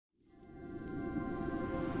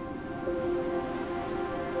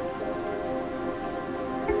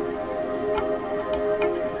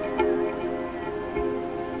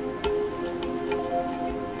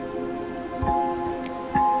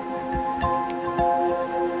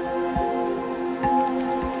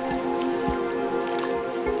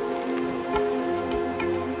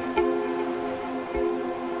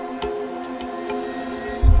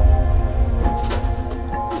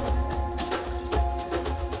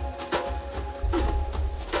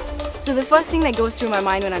So the first thing that goes through my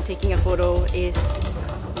mind when I'm taking a photo is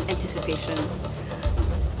anticipation.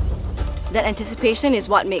 That anticipation is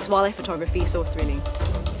what makes wildlife photography so thrilling.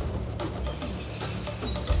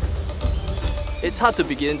 It's hard to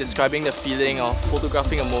begin describing the feeling of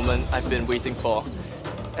photographing a moment I've been waiting for,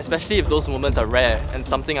 especially if those moments are rare and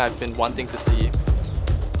something I've been wanting to see.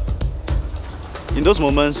 In those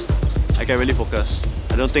moments, I get really focused.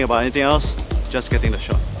 I don't think about anything else, just getting the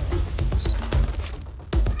shot.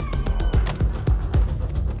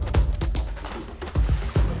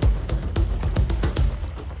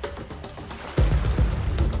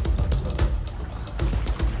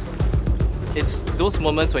 It's those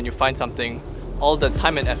moments when you find something, all the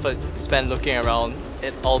time and effort spent looking around,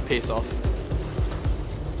 it all pays off.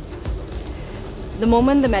 The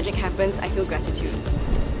moment the magic happens, I feel gratitude.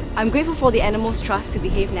 I'm grateful for the animals' trust to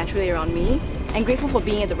behave naturally around me, and grateful for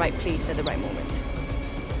being at the right place at the right moment.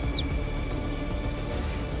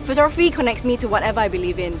 Photography connects me to whatever I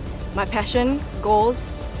believe in, my passion,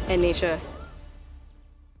 goals, and nature.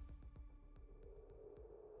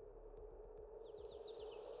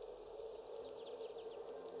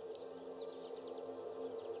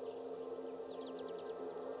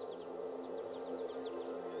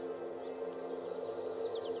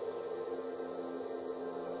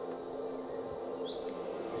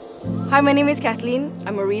 Hi, my name is Kathleen.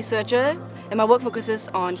 I'm a researcher and my work focuses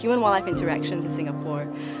on human-wildlife interactions in Singapore.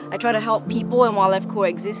 I try to help people and wildlife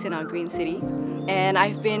coexist in our green city, and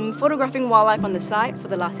I've been photographing wildlife on the side for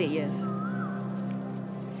the last 8 years.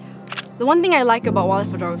 The one thing I like about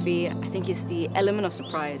wildlife photography, I think, is the element of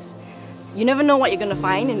surprise. You never know what you're going to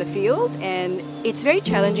find in the field, and it's very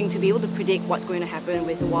challenging to be able to predict what's going to happen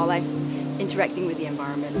with the wildlife interacting with the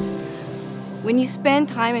environment. When you spend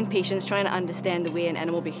time and patience trying to understand the way an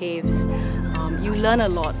animal behaves, you learn a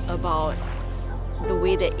lot about the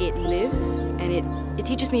way that it lives, and it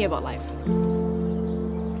teaches me about life.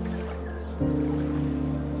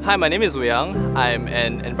 Hi, my name is Wei Yang. I'm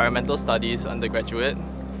an environmental studies undergraduate.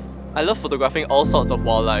 I love photographing all sorts of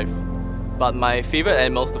wildlife, but my favorite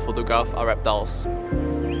animals to photograph are reptiles.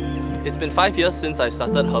 It's been 5 years since I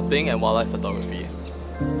started herping and wildlife photography.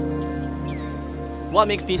 What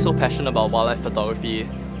makes me so passionate about wildlife photography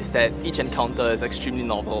is that each encounter is extremely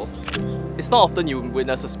novel. It's not often you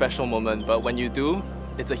witness a special moment, but when you do,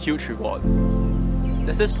 it's a huge reward.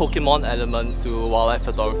 There's this Pokemon element to wildlife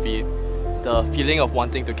photography, the feeling of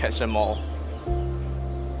wanting to catch them all.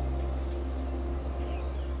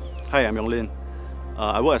 Hi, I'm Yong Lin.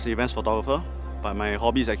 I work as an events photographer, but my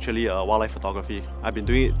hobby is actually wildlife photography. I've been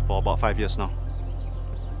doing it for about 5 years now.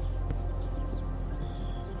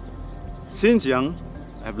 Since young,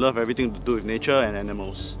 I've loved everything to do with nature and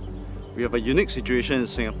animals. We have a unique situation in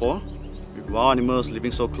Singapore, with wild animals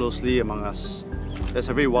living so closely among us. That's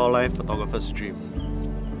every wildlife photographer's dream.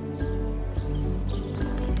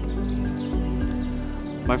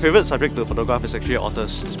 My favourite subject to photograph is actually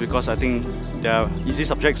otters. It's because I think they are easy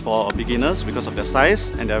subjects for beginners because of their size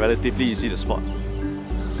and they're relatively easy to spot.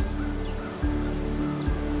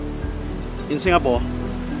 In Singapore,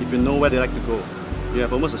 if you know where they like to go, you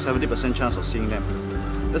have almost a 70% chance of seeing them.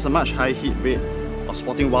 There's a much higher hit rate of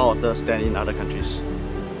spotting wild otters than in other countries.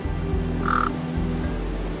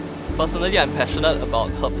 Personally, I'm passionate about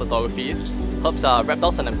herp photography. Herps are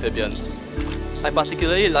reptiles and amphibians. I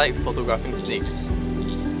particularly like photographing snakes.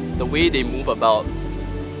 The way they move about,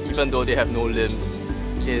 even though they have no limbs,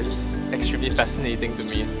 is extremely fascinating to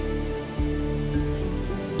me.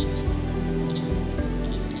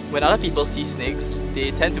 When other people see snakes,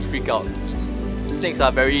 they tend to freak out. Snakes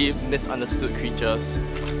are very misunderstood creatures,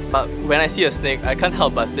 but when I see a snake, I can't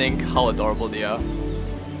help but think how adorable they are.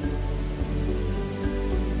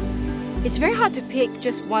 It's very hard to pick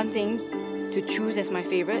just one thing to choose as my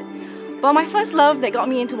favorite, but my first love that got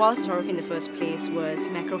me into wildlife photography in the first place was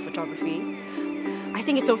macro photography. I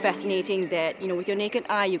think it's so fascinating that, with your naked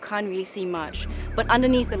eye you can't really see much, but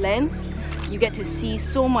underneath the lens you get to see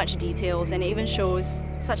so much details, and it even shows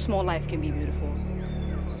such small life can be beautiful.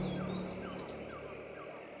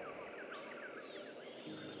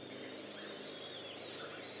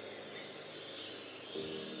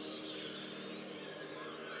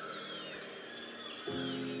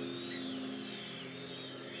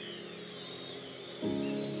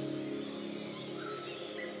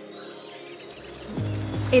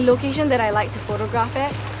 A location that I like to photograph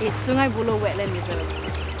at is Sungai Buloh Wetland Reserve.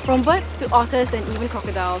 From birds to otters and even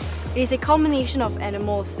crocodiles, it is a culmination of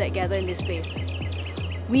animals that gather in this place.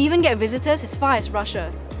 We even get visitors as far as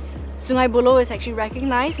Russia. Sungai Buloh is actually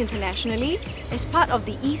recognized internationally as part of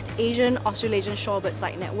the East Asian Australasian Shorebird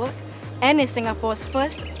Site Network and is Singapore's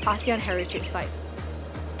first ASEAN Heritage Site.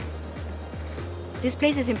 This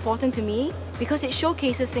place is important to me because it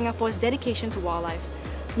showcases Singapore's dedication to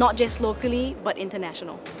wildlife, not just locally but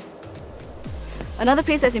international. Another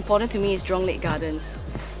place that's important to me is Jurong Lake Gardens.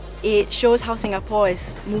 It shows how Singapore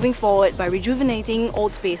is moving forward by rejuvenating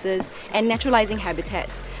old spaces and naturalizing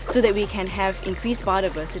habitats so that we can have increased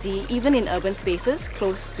biodiversity even in urban spaces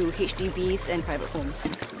close to HDBs and private homes.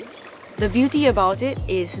 The beauty about it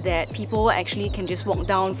is that people actually can just walk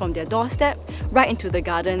down from their doorstep right into the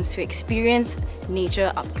gardens to experience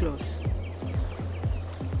nature up close.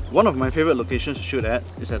 One of my favourite locations to shoot at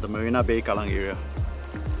is at the Marina Bay Kallang area.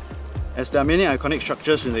 As there are many iconic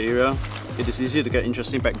structures in the area, it is easy to get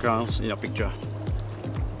interesting backgrounds in your picture.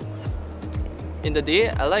 In the day,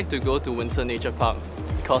 I like to go to Windsor Nature Park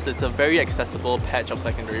because it's a very accessible patch of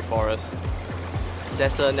secondary forest.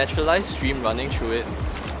 There's a naturalized stream running through it,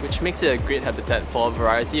 which makes it a great habitat for a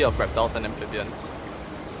variety of reptiles and amphibians.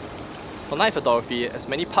 For night photography, as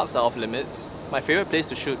many parks are off limits, my favourite place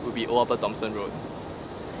to shoot would be Old Upper Thomson Road.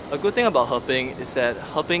 A good thing about herping is that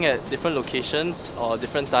herping at different locations or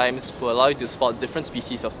different times will allow you to spot different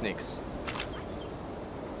species of snakes.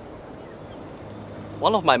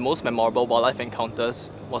 One of my most memorable wildlife encounters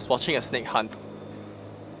was watching a snake hunt.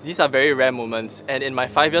 These are very rare moments, and in my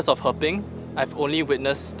 5 years of herping, I've only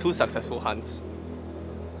witnessed 2 successful hunts.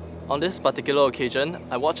 On this particular occasion,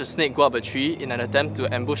 I watched a snake go up a tree in an attempt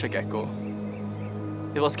to ambush a gecko.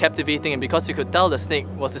 It was captivating because you could tell the snake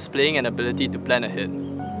was displaying an ability to plan ahead.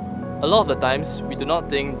 A lot of the times, we do not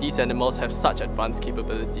think these animals have such advanced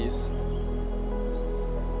capabilities.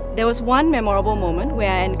 There was one memorable moment where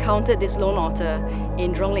I encountered this lone otter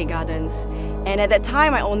in Jurong Lake Gardens, and at that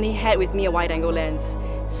time I only had with me a wide-angle lens.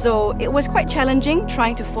 So it was quite challenging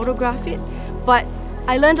trying to photograph it, but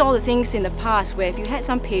I learned all the things in the past where if you had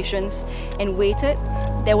some patience and waited,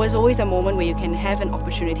 there was always a moment where you can have an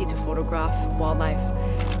opportunity to photograph wildlife.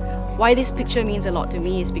 Why this picture means a lot to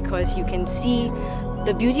me is because you can see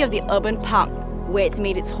the beauty of the urban park where it's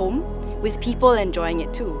made its home, with people enjoying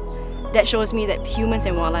it too. That shows me that humans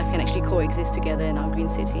and wildlife can actually coexist together in our green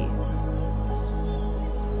city.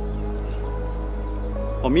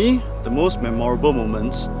 For me, the most memorable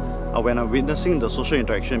moments are when I'm witnessing the social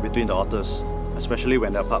interaction between the otters, especially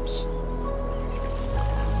when they're pups.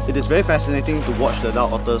 It is very fascinating to watch the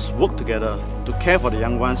adult otters work together to care for the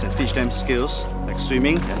young ones and teach them skills like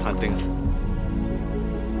swimming and hunting.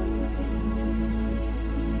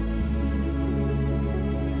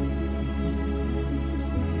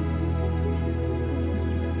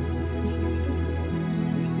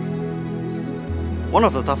 One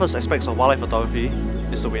of the toughest aspects of wildlife photography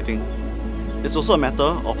is the waiting. It's also a matter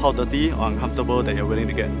of how dirty or uncomfortable that you're willing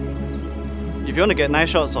to get. If you want to get nice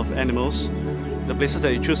shots of animals, the places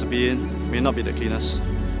that you choose to be in may not be the cleanest.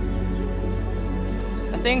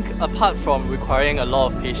 I think apart from requiring a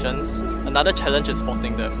lot of patience, another challenge is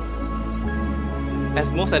spotting them.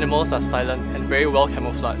 As most animals are silent and very well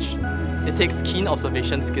camouflaged, it takes keen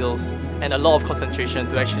observation skills and a lot of concentration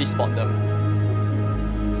to actually spot them.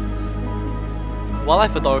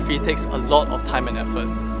 Wildlife photography takes a lot of time and effort.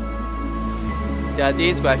 There are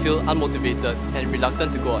days where I feel unmotivated and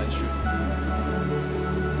reluctant to go out and shoot.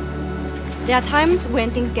 There are times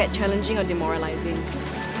when things get challenging or demoralizing.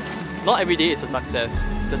 Not every day is a success.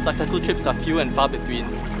 The successful trips are few and far between.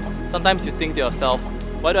 Sometimes you think to yourself,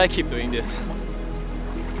 why do I keep doing this?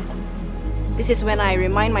 This is when I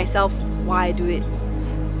remind myself why I do it.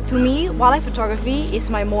 To me, wildlife photography is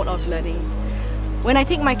my mode of learning. When I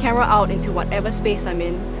take my camera out into whatever space I'm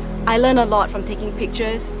in, I learn a lot from taking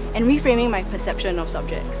pictures and reframing my perception of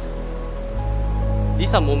subjects.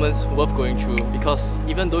 These are moments worth going through because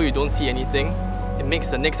even though you don't see anything, it makes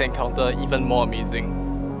the next encounter even more amazing.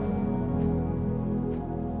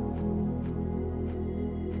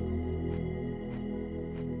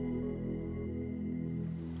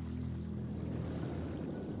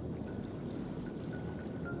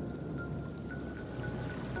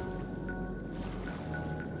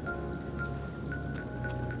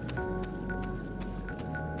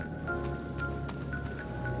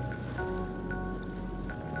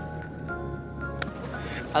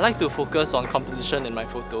 I like to focus on composition in my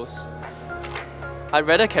photos. I'd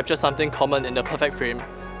rather capture something common in the perfect frame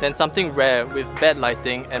than something rare with bad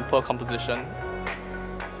lighting and poor composition.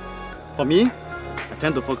 For me, I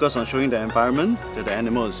tend to focus on showing the environment that the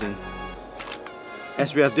animal is in.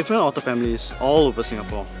 As we have different otter families all over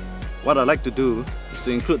Singapore, what I like to do is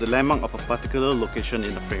to include the landmark of a particular location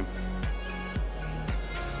in the frame.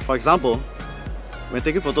 For example, when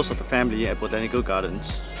taking photos of the family at Botanical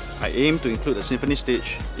Gardens, I aim to include the symphony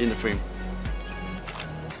stage in the frame.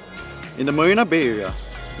 In the Marina Bay area,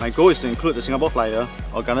 my goal is to include the Singapore Flyer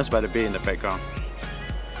or Gardens by the Bay in the background.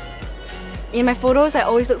 In my photos, I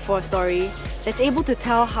always look for a story that's able to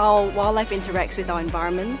tell how wildlife interacts with our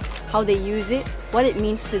environment, how they use it, what it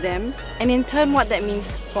means to them, and in turn what that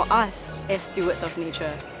means for us as stewards of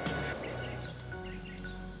nature.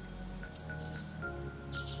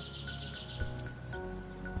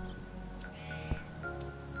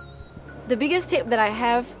 The biggest tip that I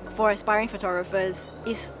have for aspiring photographers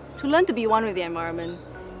is to learn to be one with the environment.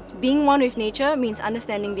 Being one with nature means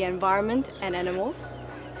understanding the environment and animals,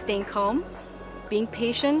 staying calm, being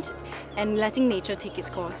patient, and letting nature take its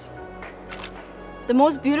course. The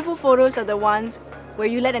most beautiful photos are the ones where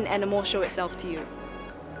you let an animal show itself to you.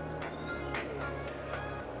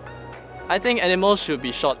 I think animals should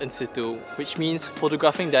be shot in situ, which means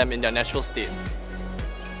photographing them in their natural state.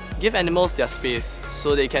 Give animals their space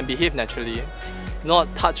so they can behave naturally,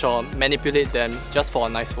 not touch or manipulate them just for a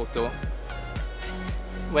nice photo.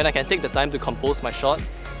 When I can take the time to compose my shot,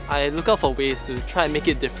 I look out for ways to try and make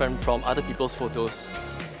it different from other people's photos.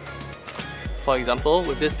 For example,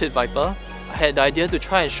 with this pit viper, I had the idea to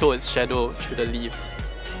try and show its shadow through the leaves.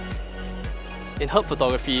 In herb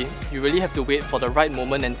photography, you really have to wait for the right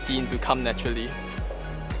moment and scene to come naturally.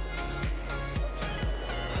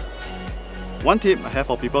 One tip I have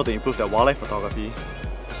for people to improve their wildlife photography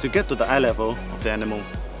is to get to the eye level of the animal.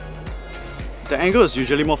 The angle is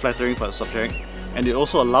usually more flattering for the subject, and it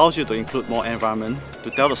also allows you to include more environment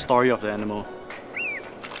to tell the story of the animal.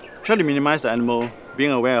 Try to minimize the animal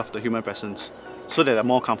being aware of the human presence so that they're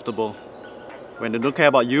more comfortable. When they don't care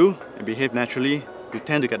about you and behave naturally, you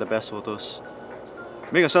tend to get the best photos.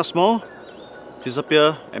 Make yourself small,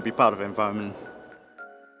 disappear, and be part of the environment.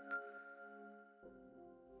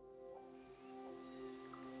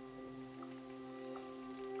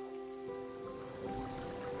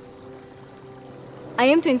 I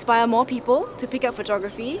aim to inspire more people to pick up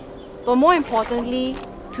photography, but more importantly,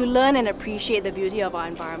 to learn and appreciate the beauty of our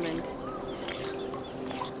environment.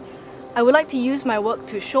 I would like to use my work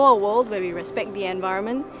to show a world where we respect the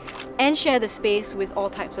environment and share the space with all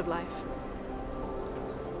types of life.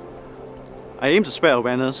 I aim to spread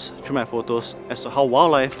awareness through my photos as to how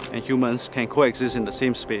wildlife and humans can coexist in the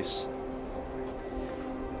same space.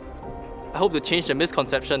 I hope to change the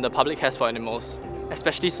misconception the public has for animals,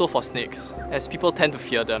 especially so for snakes, as people tend to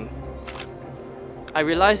fear them. I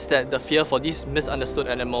realize that the fear for these misunderstood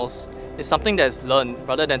animals is something that is learned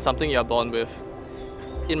rather than something you are born with.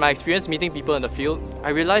 In my experience meeting people in the field,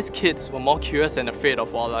 I realized kids were more curious and afraid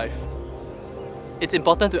of wildlife. It's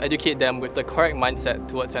important to educate them with the correct mindset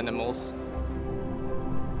towards animals.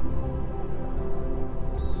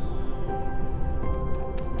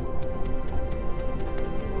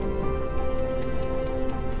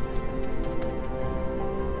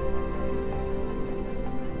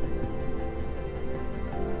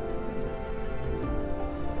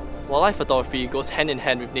 Wildlife photography goes hand in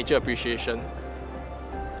hand with nature appreciation.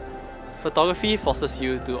 Photography forces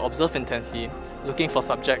you to observe intently, looking for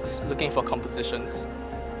subjects, looking for compositions.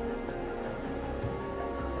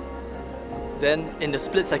 Then, in the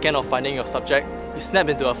split second of finding your subject, you snap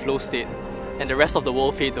into a flow state, and the rest of the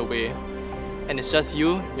world fades away, and it's just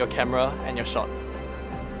you, your camera, and your shot.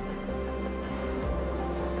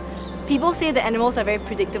 People say that animals are very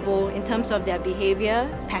predictable in terms of their behavior,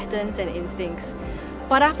 patterns, and instincts.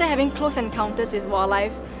 But after having close encounters with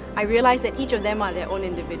wildlife, I realized that each of them are their own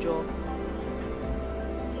individual.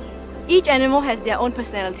 Each animal has their own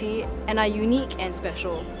personality and are unique and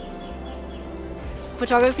special.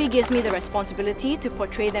 Photography gives me the responsibility to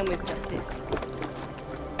portray them with justice.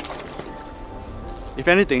 If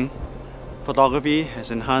anything, photography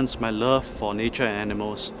has enhanced my love for nature and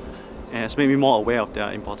animals and has made me more aware of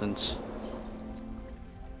their importance.